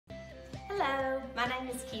Hello, my name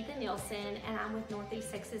is Keitha Nielsen and I'm with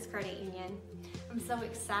Northeast Texas Credit Union. I'm so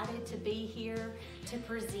excited to be here to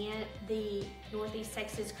present the Northeast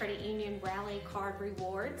Texas Credit Union Rally Card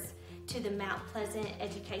Rewards to the Mount Pleasant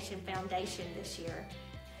Education Foundation this year.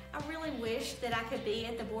 I really wish that I could be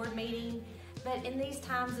at the board meeting, but in these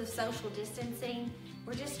times of social distancing,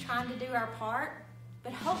 we're just trying to do our part,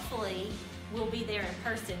 but hopefully we'll be there in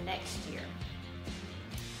person next year.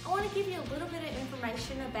 I want to give you a little bit of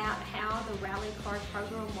information about how the Rally Card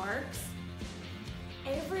program works.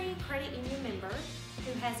 Every credit union member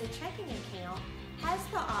who has a checking account has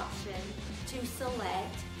the option to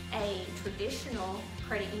select a traditional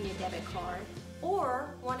credit union debit card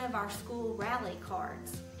or one of our school rally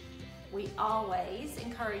cards. We always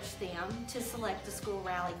encourage them to select a school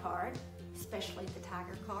rally card, especially the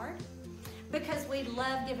Tiger card, because we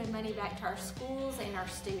love giving money back to our schools and our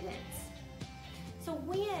students. So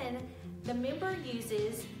when the member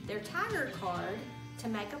uses their Tiger card to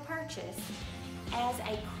make a purchase as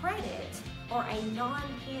a credit or a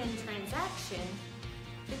non-PIN transaction,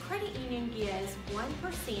 the credit union gives 1%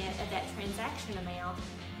 of that transaction amount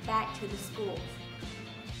back to the schools.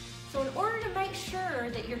 So in order to make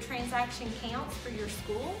sure that your transaction counts for your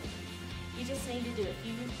school, you just need to do a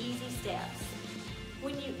few easy steps.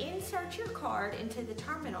 When you insert your card into the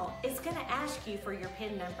terminal, it's going to ask you for your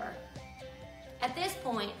PIN number. At this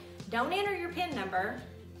point, don't enter your PIN number,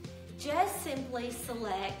 just simply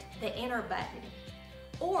select the enter button.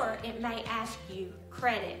 Or it may ask you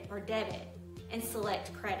credit or debit and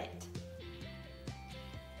select credit.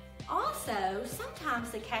 Also, sometimes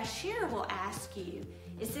the cashier will ask you,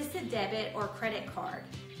 is this a debit or credit card?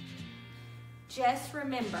 Just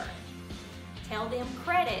remember, tell them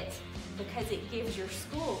credit because it gives your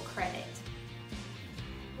school credit.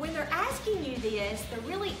 When they're asking you this, they're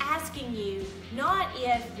really asking you not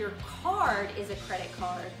if your card is a credit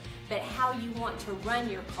card, but how you want to run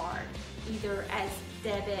your card, either as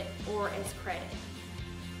debit or as credit.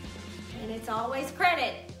 And it's always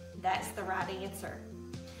credit. That's the right answer.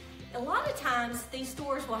 A lot of times, these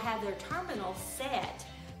stores will have their terminal set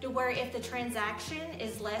to where if the transaction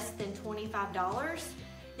is less than $25,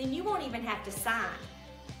 then you won't even have to sign,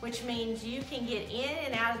 which means you can get in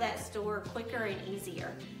and out of that store quicker and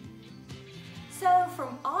easier. So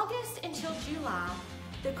from August until July,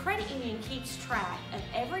 the credit union keeps track of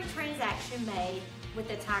every transaction made with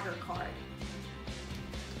the Tiger card.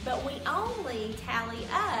 But we only tally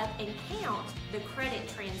up and count the credit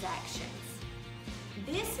transactions.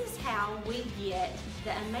 This is how we get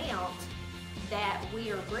the amount that we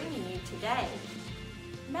are bringing you today.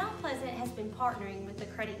 Mount Pleasant has been partnering with the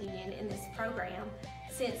credit union in this program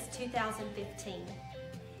since 2015.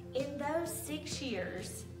 In those 6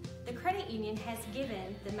 years, the credit union has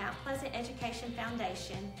given the Mount Pleasant Education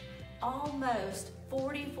Foundation almost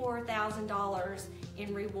 $44,000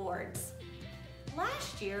 in rewards.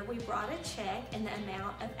 Last year, we brought a check in the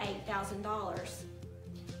amount of $8,000.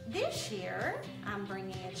 This year, I'm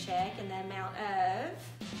bringing a check in the amount of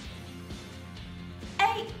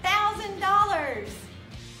 $8,000.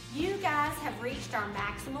 You guys have reached our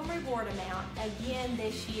maximum reward amount again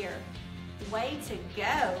this year. Way to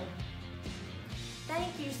go.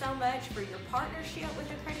 Thank you so much for your partnership with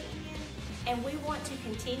the credit union, and we want to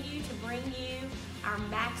continue to bring you our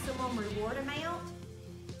maximum reward amount.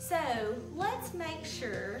 So let's make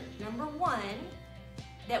sure, number one,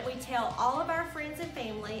 that we tell all of our friends and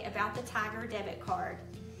family about the Tiger debit card.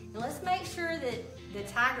 And let's make sure that the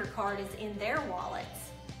Tiger card is in their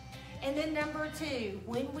wallets. And then number two,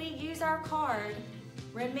 when we use our card,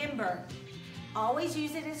 remember, always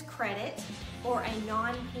use it as credit or a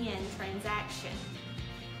non-PIN transaction.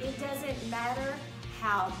 It doesn't matter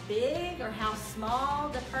how big or how small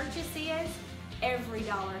the purchase is, every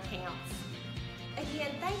dollar counts. Again,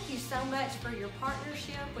 thank you so much for your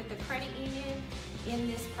partnership with the credit union in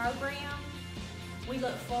this program. We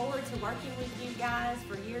look forward to working with you guys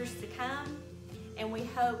for years to come, and we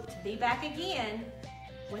hope to be back again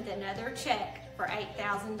with another check for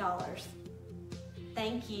 $8,000.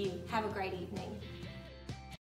 Thank you. Have a great evening.